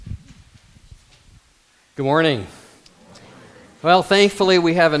Good morning. Well, thankfully,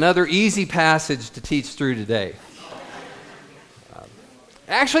 we have another easy passage to teach through today.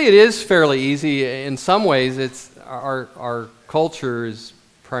 Actually, it is fairly easy. In some ways, it's our culture is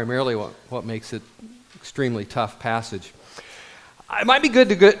primarily what makes it extremely tough passage. It might be good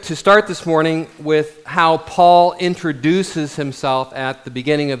to start this morning with how Paul introduces himself at the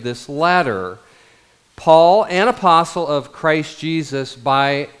beginning of this letter. Paul, an apostle of Christ Jesus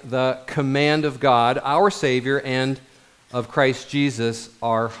by the command of God, our Savior, and of Christ Jesus,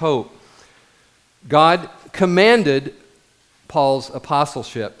 our hope. God commanded Paul's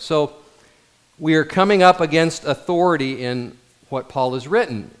apostleship. So we are coming up against authority in what Paul has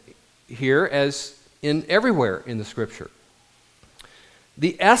written here as in everywhere in the Scripture.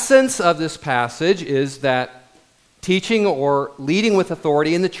 The essence of this passage is that teaching or leading with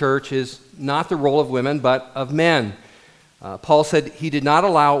authority in the church is not the role of women, but of men. Paul said he did not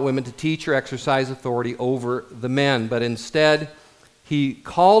allow women to teach or exercise authority over the men, but instead he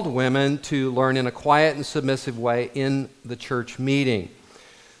called women to learn in a quiet and submissive way in the church meeting.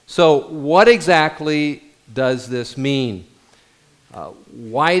 So what exactly does this mean?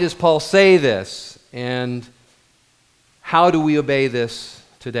 Why does Paul say this? And how do we obey this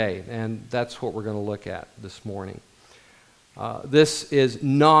today? And that's what we're going to look at this morning. This is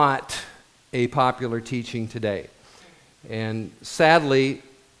not a popular teaching today. And sadly,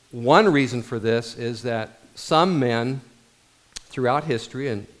 one reason for this is that some men throughout history,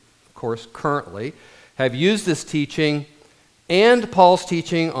 and of course currently, have used this teaching and Paul's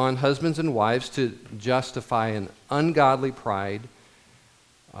teaching on husbands and wives to justify an ungodly pride,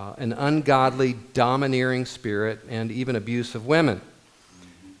 an ungodly domineering spirit, and even abuse of women.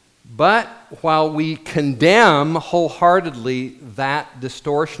 But while we condemn wholeheartedly that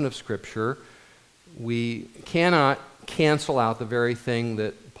distortion of Scripture, we cannot cancel out the very thing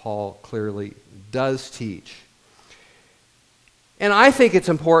that Paul clearly does teach. And I think it's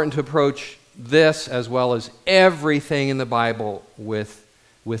important to approach this as well as everything in the Bible with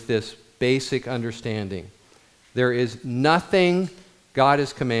this basic understanding. There is nothing God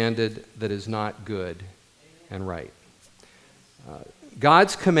has commanded that is not good and right.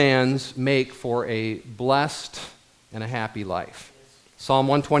 God's commands make for a blessed and a happy life. Psalm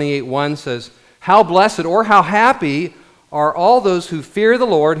 128:1 says, "How blessed or how happy are all those who fear the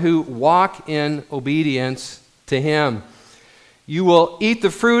Lord, who walk in obedience to Him. You will eat the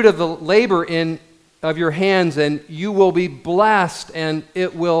fruit of the labor of your hands, and you will be blessed, and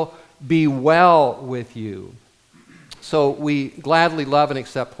it will be well with you." So we gladly love and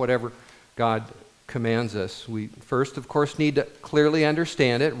accept whatever God commands us. We first, of course, need to clearly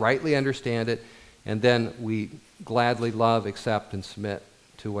understand it, rightly understand it, and then we gladly love, accept, and submit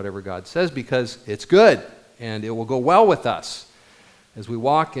to whatever God says because it's good and it will go well with us as we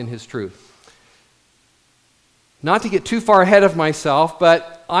walk in His truth. Not to get too far ahead of myself,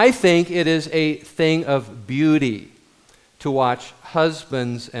 but I think it is a thing of beauty to watch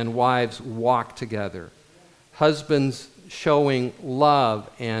husbands and wives walk together. Husbands showing love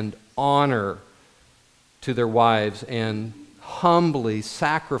and honor to their wives and humbly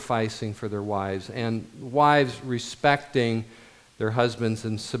sacrificing for their wives, and wives respecting their husbands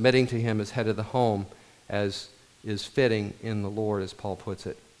and submitting to Him as head of the home, as is fitting in the Lord, as Paul puts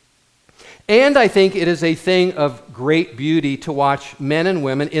it. And I think it is a thing of great beauty to watch men and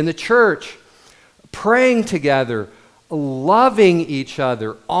women in the church praying together, loving each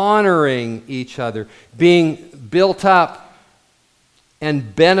other, honoring each other, being built up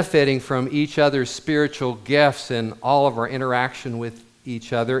and benefiting from each other's spiritual gifts and all of our interaction with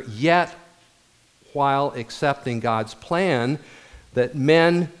each other, yet while accepting God's plan that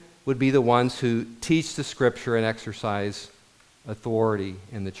men would be the ones who teach the Scripture and exercise authority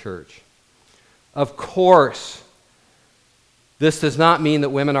in the church. Of course, this does not mean that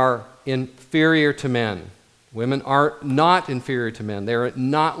women are inferior to men. Women are not inferior to men. They are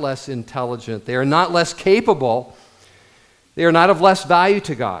not less intelligent. They are not less capable. They are not of less value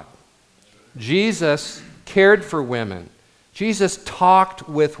to God. Jesus cared for women. Jesus talked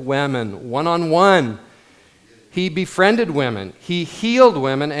with women one-on-one. He befriended women. He healed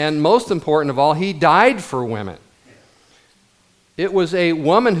women. And most important of all, He died for women. It was a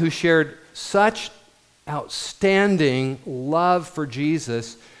woman who shared such outstanding love for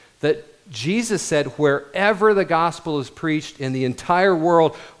Jesus that Jesus said, wherever the gospel is preached in the entire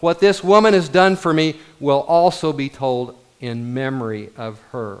world, what this woman has done for me will also be told in memory of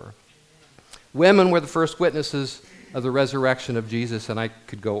her. Women were the first witnesses of the resurrection of Jesus, and I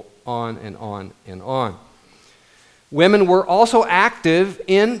could go on and on and on. Women were also active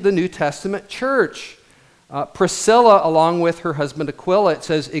in the New Testament church. Priscilla, along with her husband Aquila, it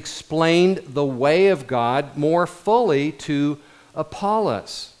says, explained the way of God more fully to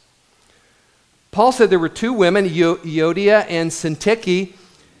Apollos. Paul said there were two women, Euodia and Syntyche,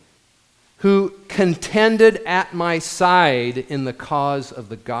 who contended at my side in the cause of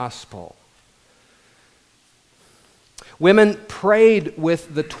the gospel. Women prayed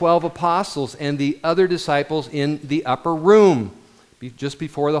with the 12 apostles and the other disciples in the upper room just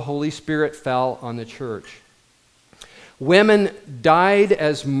before the Holy Spirit fell on the church. Women died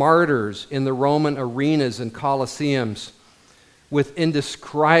as martyrs in the Roman arenas and colosseums with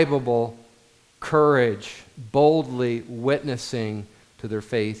indescribable courage, boldly witnessing to their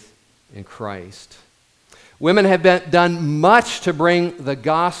faith in Christ. Women have done much to bring the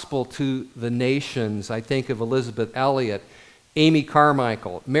gospel to the nations. I think of Elizabeth Elliot, Amy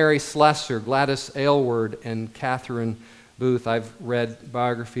Carmichael, Mary Slessor, Gladys Aylward, and Catherine Booth. I've read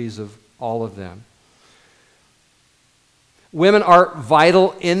biographies of all of them. Women are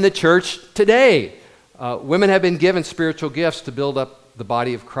vital in the church today. Women have been given spiritual gifts to build up the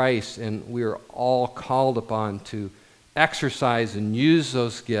body of Christ, and we are all called upon to exercise and use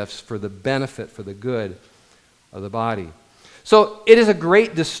those gifts for the benefit, for the good of the body. So it is a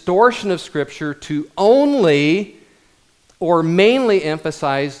great distortion of Scripture to only or mainly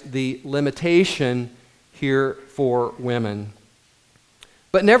emphasize the limitation here for women.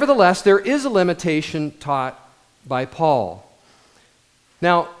 But nevertheless, there is a limitation taught by Paul.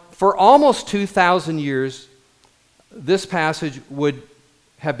 Now, for almost 2,000 years, this passage would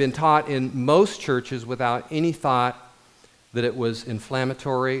have been taught in most churches without any thought that it was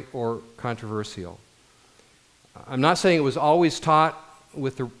inflammatory or controversial. I'm not saying it was always taught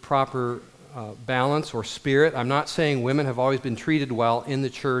with the proper balance or spirit. I'm not saying women have always been treated well in the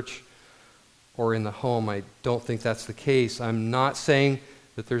church or in the home. I don't think that's the case. I'm not saying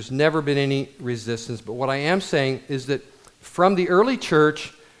that there's never been any resistance, but what I am saying is that from the early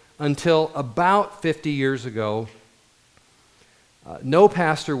church until about 50 years ago, no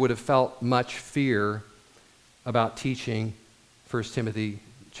pastor would have felt much fear about teaching 1 Timothy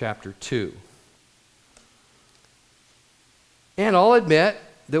chapter 2. And I'll admit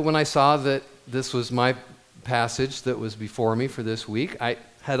that when I saw that this was my passage that was before me for this week, I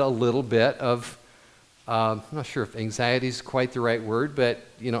had a little bit of, I'm not sure if anxiety is quite the right word, but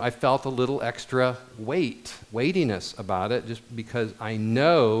I felt a little extra weightiness about it, just because I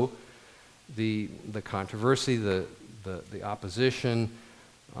know the controversy, the opposition,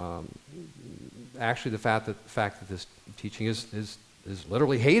 actually the fact that this teaching is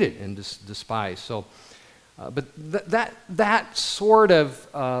literally hated and despised. So. But that sort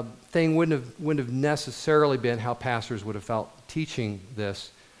of thing wouldn't have necessarily been how pastors would have felt teaching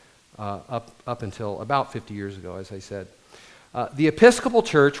this up until about 50 years ago, as I said. The Episcopal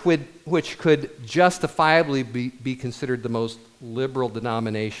Church, which could justifiably be considered the most liberal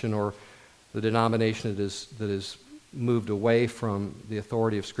denomination, or the denomination that is moved away from the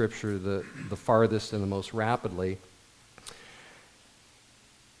authority of Scripture the farthest and the most rapidly,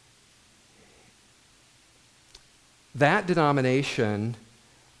 that denomination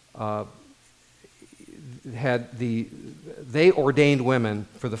they ordained women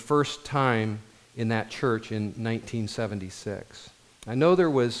for the first time in that church in 1976. I know there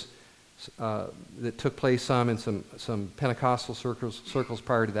was that took place in some Pentecostal circles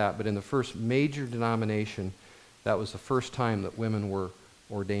prior to that, but in the first major denomination, that was the first time that women were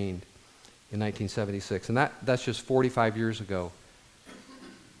ordained in 1976, and that's just 45 years ago.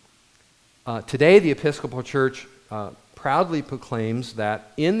 Today, the Episcopal Church proudly proclaims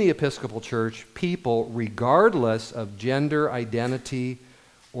that in the Episcopal Church, people, regardless of gender identity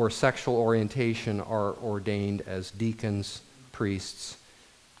or sexual orientation, are ordained as deacons, priests,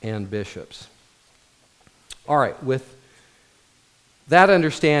 and bishops. All right, with that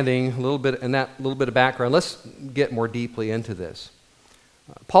understanding, a little bit of background, let's get more deeply into this.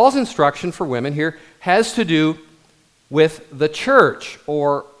 Paul's instruction for women here has to do with the church,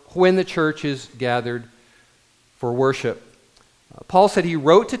 or when the church is gathered for worship. Paul said he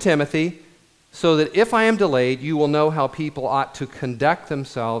wrote to Timothy so that if I am delayed, you will know how people ought to conduct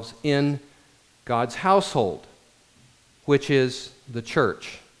themselves in God's household, which is the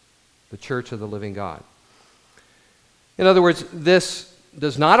church of the living God. In other words, this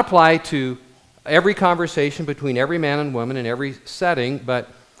does not apply to every conversation between every man and woman in every setting, but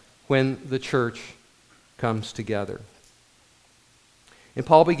when the church comes together. And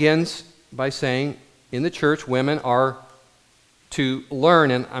Paul begins by saying, in the church, women are to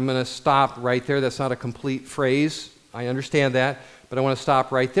learn, and I'm going to stop right there. That's not a complete phrase. I understand that, but I want to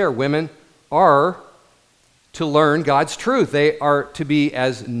stop right there. Women are to learn God's truth. They are to be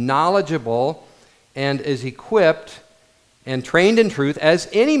as knowledgeable and is equipped and trained in truth as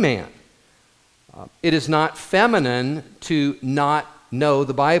any man. It is not feminine to not know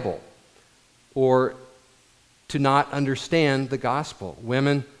the Bible or to not understand the gospel.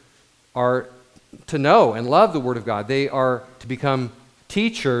 Women are to know and love the Word of God. They are to become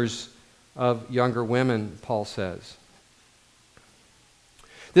teachers of younger women, Paul says.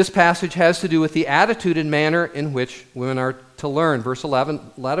 This passage has to do with the attitude and manner in which women are to learn. Verse 11,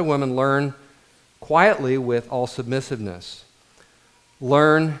 let a woman learn quietly with all submissiveness.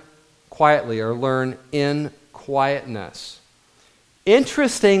 Learn quietly, or learn in quietness.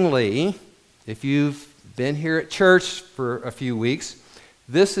 Interestingly, if you've been here at church for a few weeks,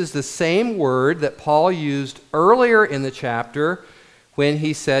 this is the same word that Paul used earlier in the chapter when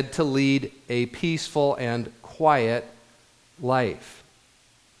he said to lead a peaceful and quiet life.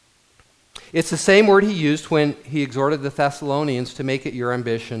 It's the same word he used when he exhorted the Thessalonians to make it your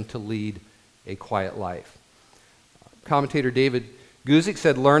ambition to lead a quiet life. Commentator David Guzik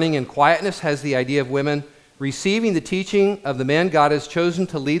said, learning in quietness has the idea of women receiving the teaching of the men God has chosen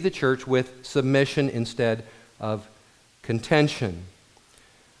to lead the church with submission instead of contention.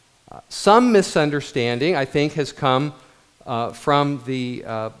 Some misunderstanding, I think, has come from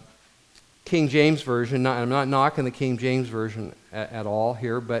the King James Version. I'm not knocking the King James Version at all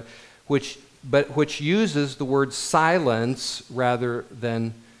here, but which uses the word silence rather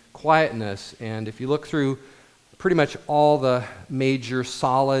than quietness. And if you look through pretty much all the major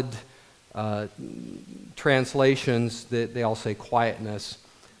solid translations, they all say quietness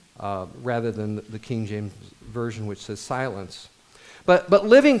rather than the King James Version, which says silence. But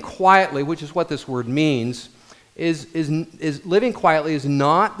living quietly, which is what this word means, is living quietly is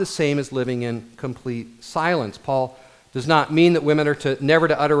not the same as living in complete silence. Paul does not mean that women are never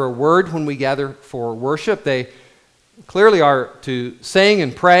to utter a word when we gather for worship. They clearly are to sing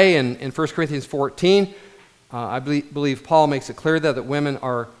and pray. And in 1 Corinthians 14, I believe Paul makes it clear that women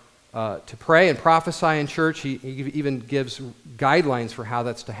are to pray and prophesy in church. He even gives guidelines for how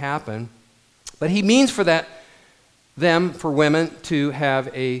that's to happen. But he means for women to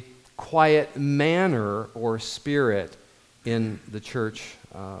have a quiet manner or spirit in the church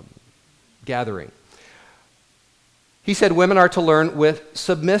gathering. He said women are to learn with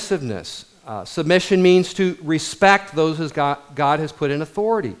submissiveness. Submission means to respect those as God has put in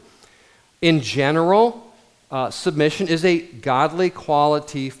authority. In general, submission is a godly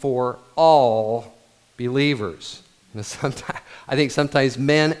quality for all believers. I think sometimes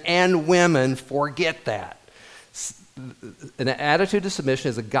men and women forget that. An attitude of submission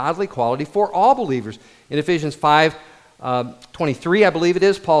is a godly quality for all believers. In Ephesians 5:23, I believe it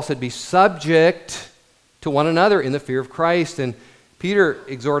is, Paul said, be subject to one another in the fear of Christ. And Peter,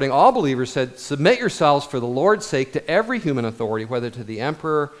 exhorting all believers, said, submit yourselves for the Lord's sake to every human authority, whether to the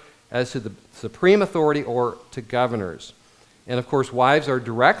emperor as to the supreme authority or to governors. And of course, wives are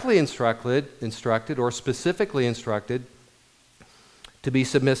directly instructed or specifically instructed to be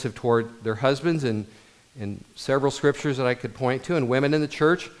submissive toward their husbands in several scriptures that I could point to. And women in the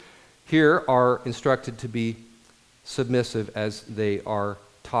church here are instructed to be submissive as they are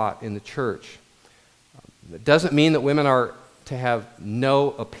taught in the church. It doesn't mean that women are to have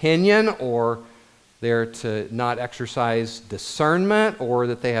no opinion or they're to not exercise discernment or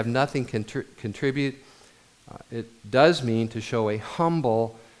that they have nothing contribute. It does mean to show a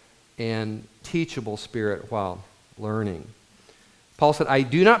humble and teachable spirit while learning. Paul said, I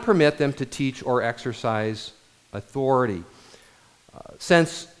do not permit them to teach or exercise authority.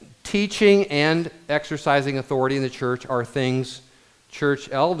 Since teaching and exercising authority in the church are things church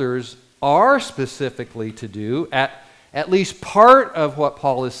elders are specifically to do, at least part of what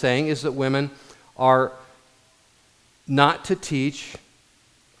Paul is saying is that women are not to teach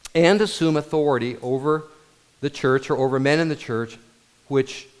and assume authority over the church or over men in the church,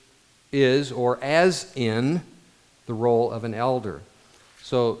 which is or as in the role of an elder.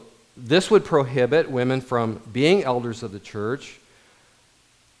 So this would prohibit women from being elders of the church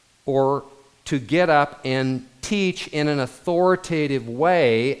or to get up and teach in an authoritative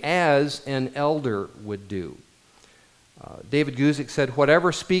way as an elder would do. David Guzik said,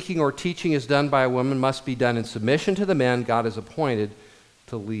 whatever speaking or teaching is done by a woman must be done in submission to the men God has appointed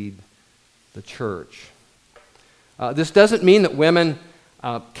to lead the church. This doesn't mean that women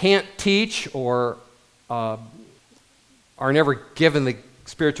can't teach or are never given the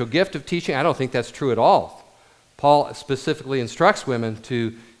spiritual gift of teaching. I don't think that's true at all. Paul specifically instructs women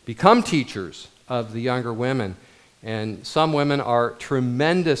to become teachers of the younger women. And some women are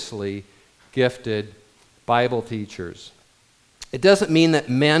tremendously gifted Bible teachers. It doesn't mean that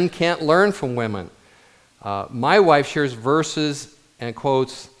men can't learn from women. My wife shares verses and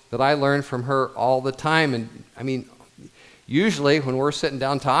quotes that I learn from her all the time. And I mean, usually when we're sitting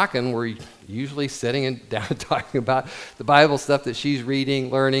down talking, we're usually sitting down talking about the Bible stuff that she's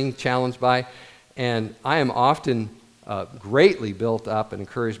reading, learning, challenged by. And I am often greatly built up and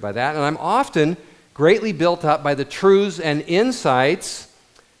encouraged by that. And I'm often greatly built up by the truths and insights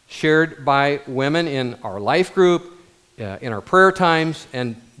shared by women in our life group, in our prayer times,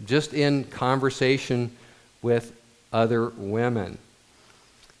 and just in conversation with other women.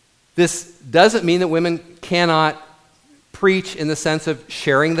 This doesn't mean that women cannot preach in the sense of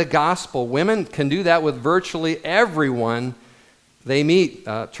sharing the gospel. Women can do that with virtually everyone they meet.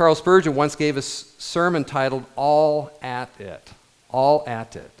 Charles Spurgeon once gave a sermon titled All at It,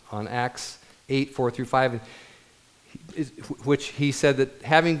 on Acts 8, 4 through 5, which he said that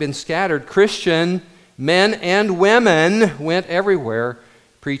having been scattered, Christian men and women went everywhere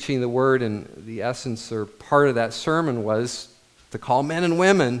preaching the word, and the essence or part of that sermon was to call men and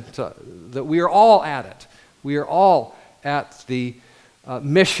women that we are all at it. We are all at the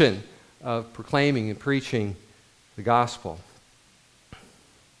mission of proclaiming and preaching the gospel.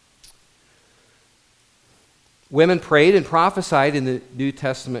 Women prayed and prophesied in the New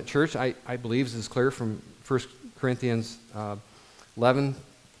Testament church. I believe this is clear from 1 Corinthians 11,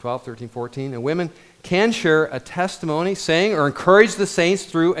 12, 13, 14. And women can share a testimony, saying or encourage the saints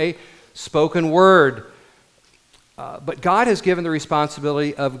through a spoken word. But God has given the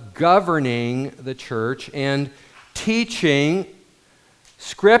responsibility of governing the church and teaching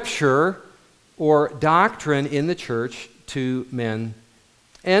Scripture or doctrine in the church to men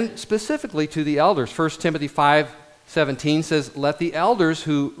and specifically to the elders. 1 Timothy 5:17 says, "Let the elders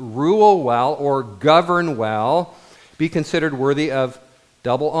who rule well or govern well be considered worthy of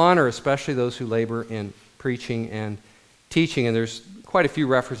double honor, especially those who labor in preaching and teaching." And there's quite a few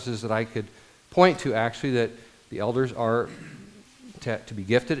references that I could point to, actually, that the elders are to be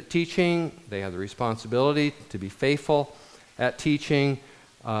gifted at teaching. They have the responsibility to be faithful at teaching.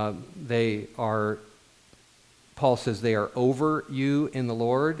 Paul says they are over you in the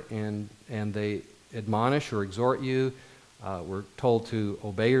Lord, and they admonish or exhort you. We're told to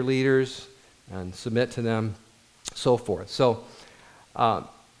obey your leaders and submit to them, so forth. So,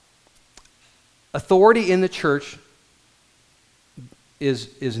 authority in the church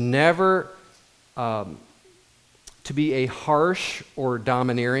is never to be a harsh or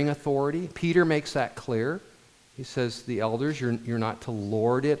domineering authority. Peter makes that clear. He says, the elders, you're not to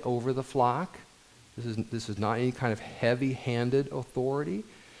lord it over the flock. This is not any kind of heavy-handed authority.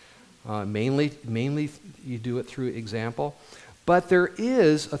 Mainly you do it through example. But there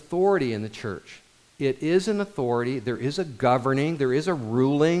is authority in the church. It is an authority. There is a governing. There is a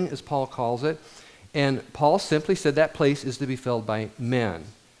ruling, as Paul calls it. And Paul simply said that place is to be filled by men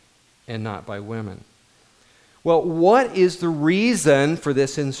and not by women. Well, what is the reason for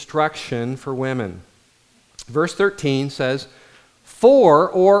this instruction for women? Verse 13 says, "For,"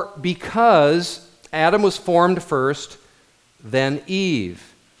 or because, Adam was formed first, then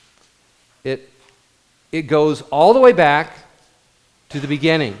Eve. It goes all the way back to the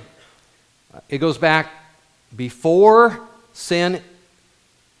beginning. It goes back before sin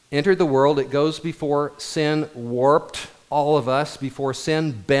entered the world. It goes before sin warped all of us, before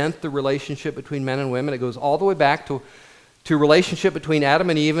sin bent the relationship between men and women. It goes all the way back to relationship between Adam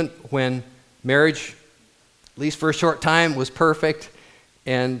and Eve when marriage, at least for a short time, was perfect,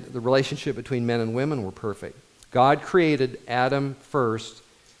 and the relationship between men and women were perfect. God created Adam first,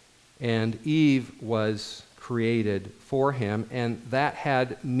 and Eve was created for him, and that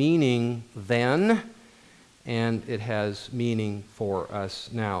had meaning then, and it has meaning for us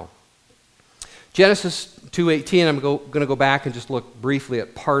now. Genesis 2:18, I'm going to go back and just look briefly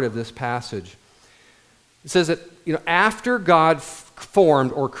at part of this passage. It says that, after God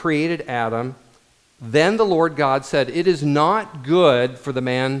formed or created Adam, then the Lord God said, "It is not good for the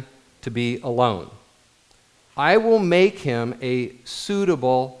man to be alone. I will make him a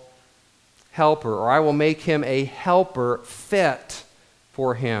suitable helper," or "I will make him a helper fit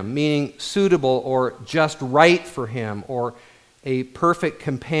for him," meaning suitable or just right for him, or a perfect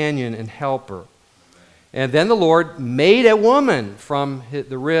companion and helper. And then the Lord made a woman from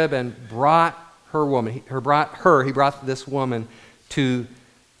the rib and brought her woman. He brought this woman to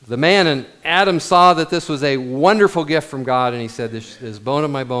the man, and Adam saw that this was a wonderful gift from God, and he said, "This is bone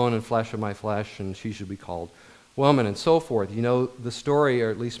of my bone and flesh of my flesh, and she should be called woman," and so forth. You know the story, or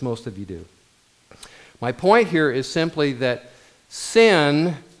at least most of you do. My point here is simply that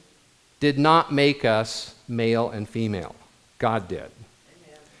sin did not make us male and female. God did.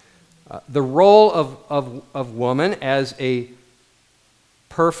 The role of woman as a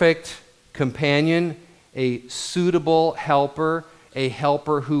perfect companion, a suitable helper, a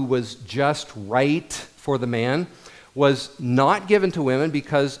helper who was just right for the man, was not given to women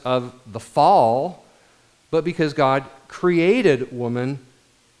because of the fall, but because God created woman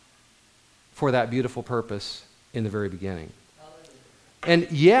for that beautiful purpose in the very beginning. And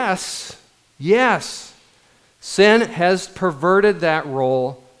yes, sin has perverted that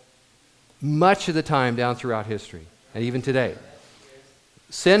role much of the time down throughout history, and even today.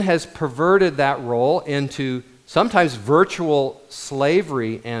 Sin has perverted that role into sometimes virtual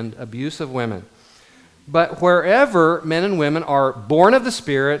slavery and abuse of women. But wherever men and women are born of the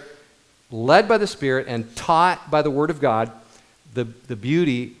Spirit, led by the Spirit, and taught by the Word of God, the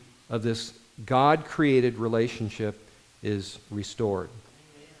beauty of this God-created relationship is restored.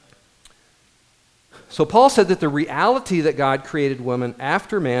 So Paul said that the reality that God created woman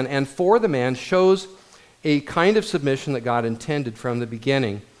after man and for the man shows a kind of submission that God intended from the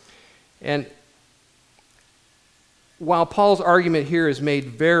beginning. And while Paul's argument here is made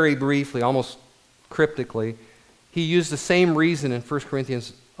very briefly, almost cryptically, he used the same reason in 1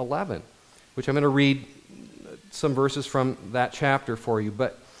 Corinthians 11, which I'm going to read some verses from that chapter for you.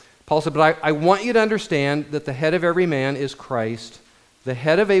 But Paul said, "But I want you to understand that the head of every man is Christ, the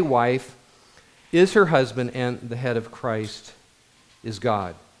head of a wife is her husband, and the head of Christ is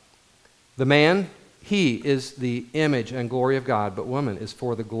God. The man, he is the image and glory of God, but woman is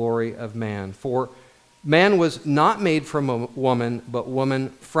for the glory of man. For man was not made from a woman, but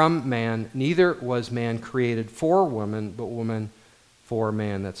woman from man. Neither was man created for woman, but woman for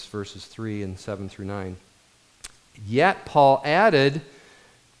man." That's verses 3 and 7 through 9. Yet Paul added,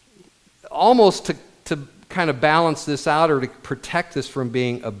 almost to kind of balance this out or to protect this from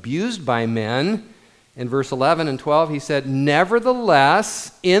being abused by men, in verse 11 and 12, he said,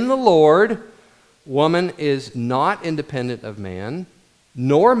 "Nevertheless, in the Lord, woman is not independent of man,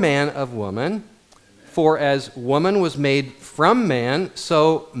 nor man of woman. For as woman was made from man,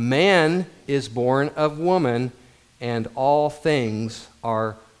 so man is born of woman, and all things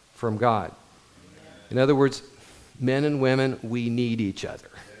are from God." In other words, men and women, we need each other.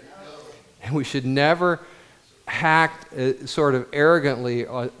 And we should never act sort of arrogantly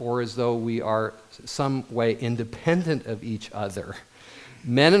or as though we are some way independent of each other.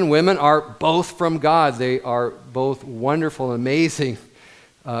 Men and women are both from God. They are both wonderful and amazing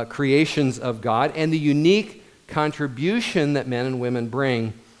creations of God. And the unique contribution that men and women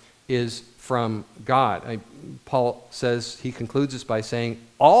bring is from God. Paul says, he concludes this by saying,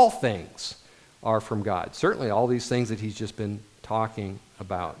 all things are from God. Certainly all these things that he's just been talking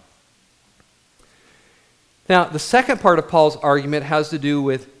about. Now, the second part of Paul's argument has to do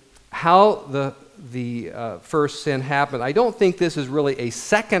with how the first sin happened. I don't think this is really a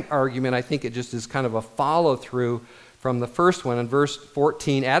second argument. I think it just is kind of a follow-through from the first one. In verse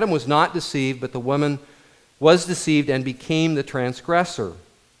 14, Adam was not deceived, but the woman was deceived and became the transgressor.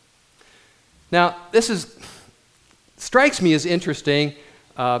 Now, this strikes me as interesting,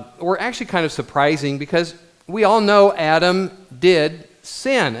 or actually kind of surprising, because we all know Adam did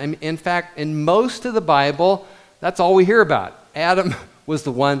sin. In fact, in most of the Bible, that's all we hear about. Adam was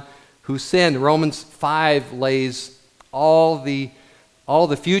the one who sinned. Romans 5 lays all the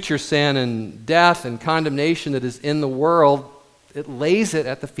future sin and death and condemnation that is in the world, it lays it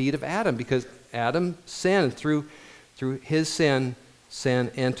at the feet of Adam, because Adam sinned. Through his sin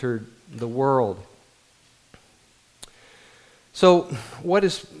entered the world. So what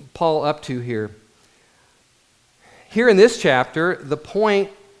is Paul up to here? Here in this chapter, the point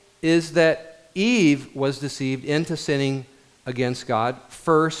is that Eve was deceived into sinning against God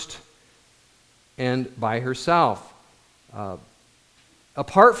first and by herself,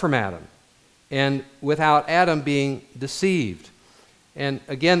 apart from Adam, and without Adam being deceived. And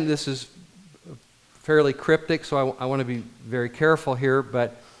again, this is fairly cryptic, so I want to be very careful here,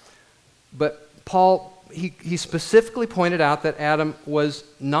 but Paul, he specifically pointed out that Adam was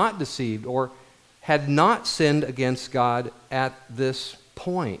not deceived or had not sinned against God at this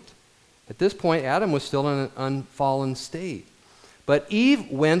point. At this point, Adam was still in an unfallen state. But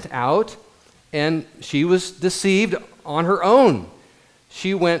Eve went out, and she was deceived on her own.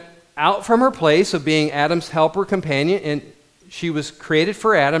 She went out from her place of being Adam's helper, companion, and she was created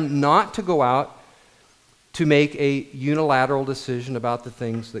for Adam not to go out to make a unilateral decision about the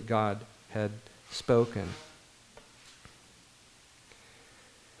things that God had spoken.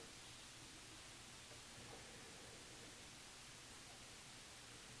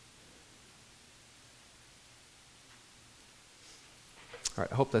 All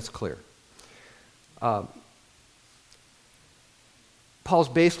right, I hope that's clear. Paul's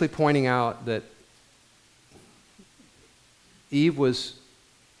basically pointing out that Eve was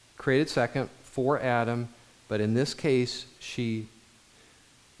created second for Adam, but in this case, she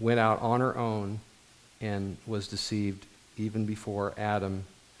went out on her own and was deceived even before Adam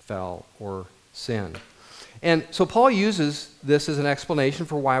fell or sinned. And so Paul uses this as an explanation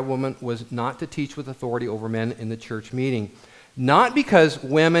for why a woman was not to teach with authority over men in the church meeting. Not because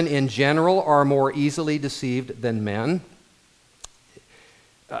women in general are more easily deceived than men.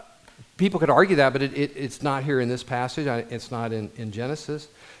 People could argue that, but it's not here in this passage. It's not in Genesis.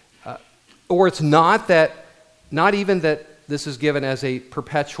 Or it's not even that this is given as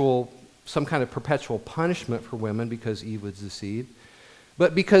some kind of perpetual punishment for women because Eve was deceived,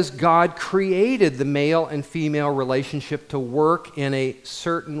 but because God created the male and female relationship to work in a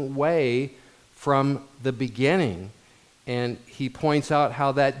certain way from the beginning. And he points out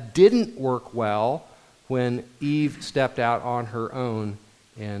how that didn't work well when Eve stepped out on her own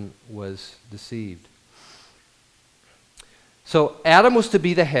and was deceived. So Adam was to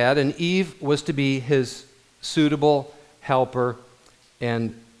be the head, and Eve was to be his suitable helper.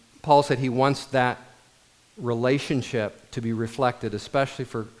 And Paul said he wants that relationship to be reflected, especially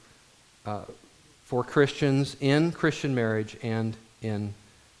for Christians in Christian marriage and in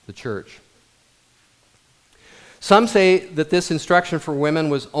the church. Some say that this instruction for women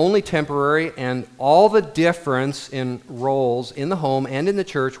was only temporary, and all the difference in roles in the home and in the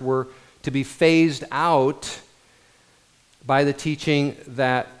church were to be phased out by the teaching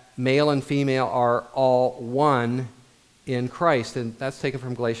that male and female are all one in Christ. And that's taken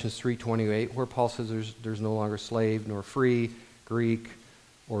from Galatians 3:28, where Paul says there's no longer slave nor free, Greek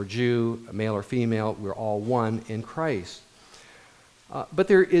or Jew, male or female. We're all one in Christ. But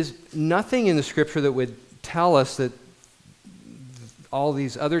there is nothing in the Scripture that would tell us that all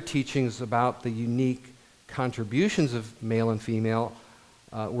these other teachings about the unique contributions of male and female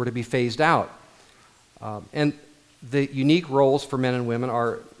were to be phased out. And the unique roles for men and women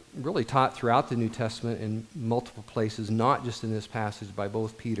are really taught throughout the New Testament in multiple places, not just in this passage, by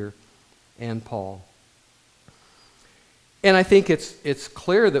both Peter and Paul. And I think it's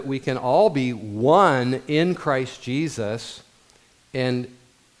clear that we can all be one in Christ Jesus and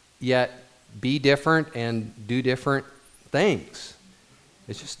yet be different and do different things.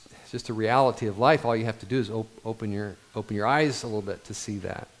 It's just a reality of life. All you have to do is open your eyes a little bit to see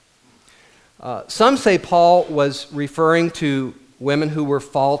that. Some say Paul was referring to women who were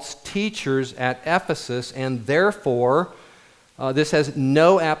false teachers at Ephesus, and therefore this has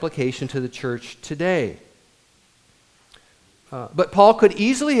no application to the church today. But Paul could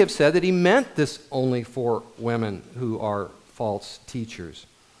easily have said that he meant this only for women who are false teachers.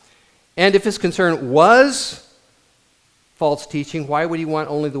 And if his concern was false teaching, why would he want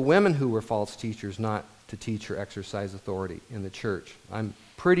only the women who were false teachers not to teach or exercise authority in the church? I'm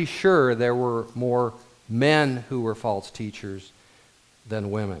pretty sure there were more men who were false teachers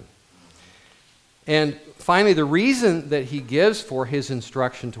than women. And finally, the reason that he gives for his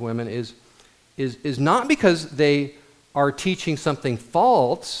instruction to women is not because they are teaching something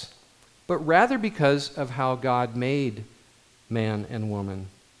false, but rather because of how God made man and woman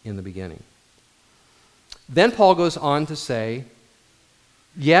in the beginning. Then Paul goes on to say,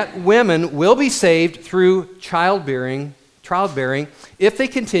 yet women will be saved through childbearing if they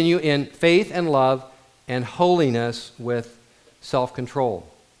continue in faith and love and holiness with self-control.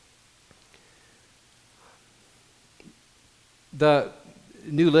 The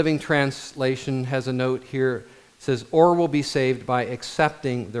New Living Translation has a note here. It says, or will be saved by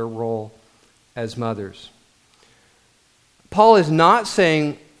accepting their role as mothers. Paul is not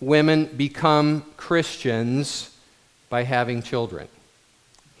saying women become Christians by having children.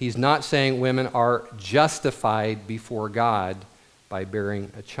 He's not saying women are justified before God by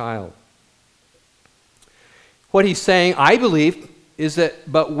bearing a child. What he's saying, I believe, is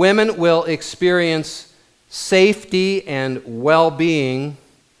that but women will experience safety and well-being,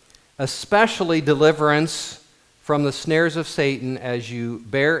 especially deliverance from the snares of Satan as you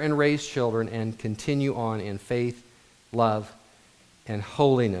bear and raise children and continue on in faith, love, and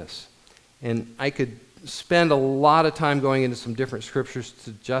holiness. And I could spend a lot of time going into some different scriptures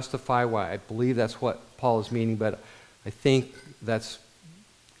to justify why I believe that's what Paul is meaning, but I think that's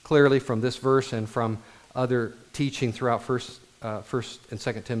clearly from this verse and from other teaching throughout 1st and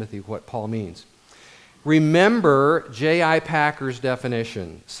 2nd Timothy what Paul means. Remember J.I. Packer's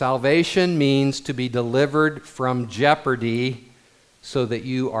definition. Salvation means to be delivered from jeopardy so that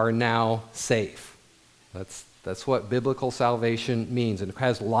you are now safe. That's what biblical salvation means, and it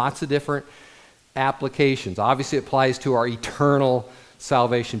has lots of different applications. Obviously, it applies to our eternal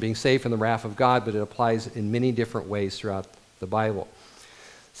salvation, being safe in the wrath of God, but it applies in many different ways throughout the Bible.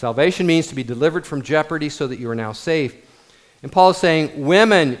 Salvation means to be delivered from jeopardy so that you are now safe. And Paul is saying,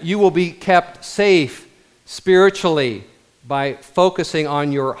 women, you will be kept safe spiritually, by focusing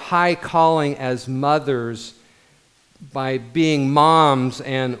on your high calling as mothers, by being moms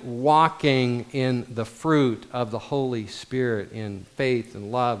and walking in the fruit of the Holy Spirit in faith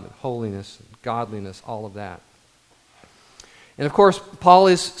and love and holiness and godliness, all of that. And of course, Paul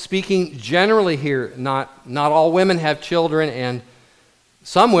is speaking generally here. Not all women have children, and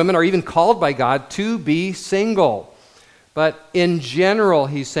some women are even called by God to be single. But in general,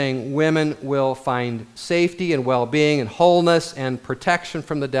 he's saying women will find safety and well-being and wholeness and protection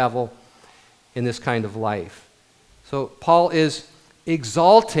from the devil in this kind of life. So Paul is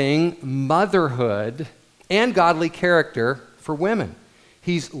exalting motherhood and godly character for women.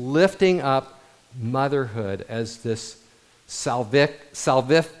 He's lifting up motherhood as this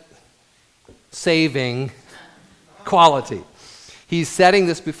saving quality. He's setting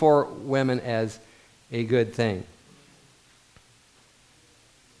this before women as a good thing.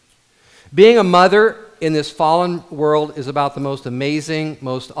 Being a mother in this fallen world is about the most amazing,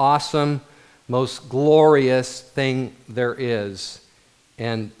 most awesome, most glorious thing there is,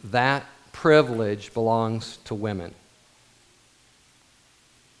 and that privilege belongs to women.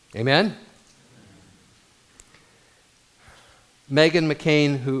 Amen? Meghan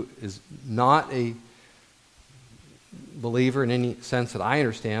McCain, who is not a believer in any sense that I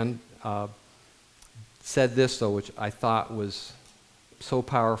understand, said this, though, which I thought was so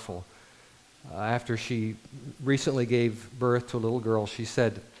powerful. After she recently gave birth to a little girl, she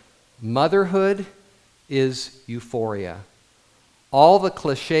said, "Motherhood is euphoria. All the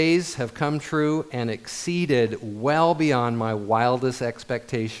cliches have come true and exceeded well beyond my wildest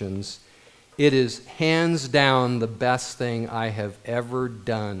expectations. It is hands down the best thing I have ever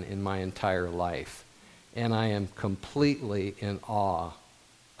done in my entire life. And I am completely in awe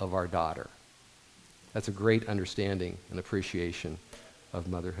of our daughter." That's a great understanding and appreciation of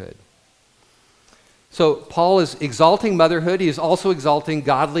motherhood. So Paul is exalting motherhood. He is also exalting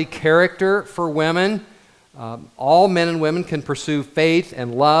godly character for women. All men and women can pursue faith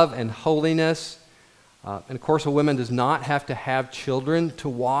and love and holiness. And of course, a woman does not have to have children to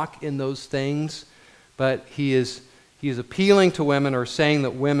walk in those things. But he is appealing to women, or saying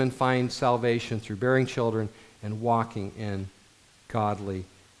that women find salvation through bearing children and walking in godly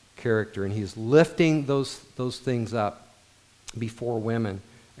character. And he's lifting those things up before women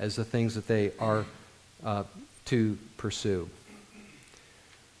as the things that they are to pursue.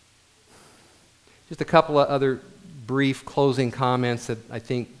 Just a couple of other brief closing comments that I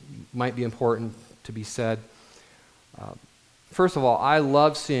think might be important to be said. First of all, I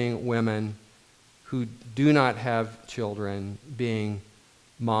love seeing women who do not have children being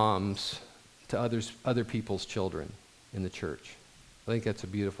moms to other people's children in the church. I think that's a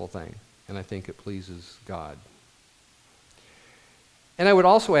beautiful thing, and I think it pleases God. And I would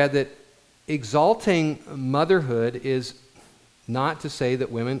also add that exalting motherhood is not to say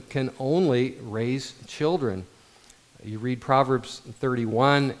that women can only raise children. You read Proverbs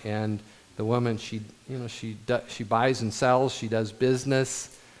 31, and the woman, she buys and sells, she does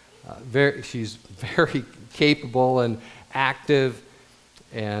business. She's very capable and active,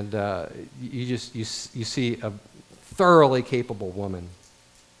 and you see a thoroughly capable woman.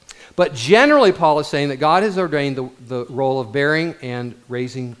 But generally, Paul is saying that God has ordained the role of bearing and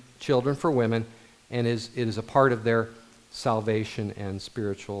raising children for women, and it is a part of their salvation and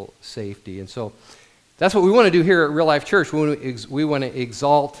spiritual safety. And so that's what we want to do here at Real Life Church. We want to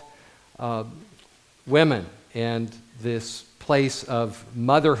exalt women and this place of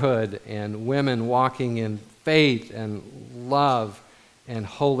motherhood and women walking in faith and love and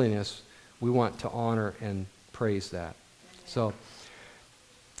holiness. We want to honor and praise that. So,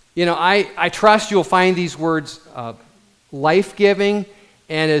 I trust you'll find these words life-giving.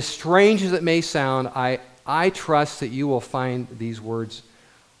 And as strange as it may sound, I trust that you will find these words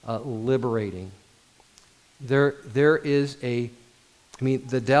liberating. There is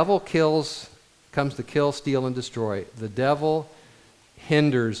the devil comes to kill, steal, and destroy. The devil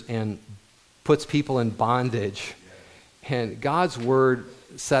hinders and puts people in bondage. And God's word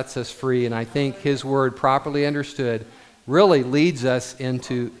sets us free, and I think his word, properly understood, really leads us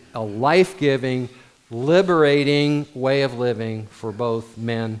into a life-giving, liberating way of living for both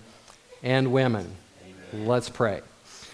men and women. Amen. Let's pray.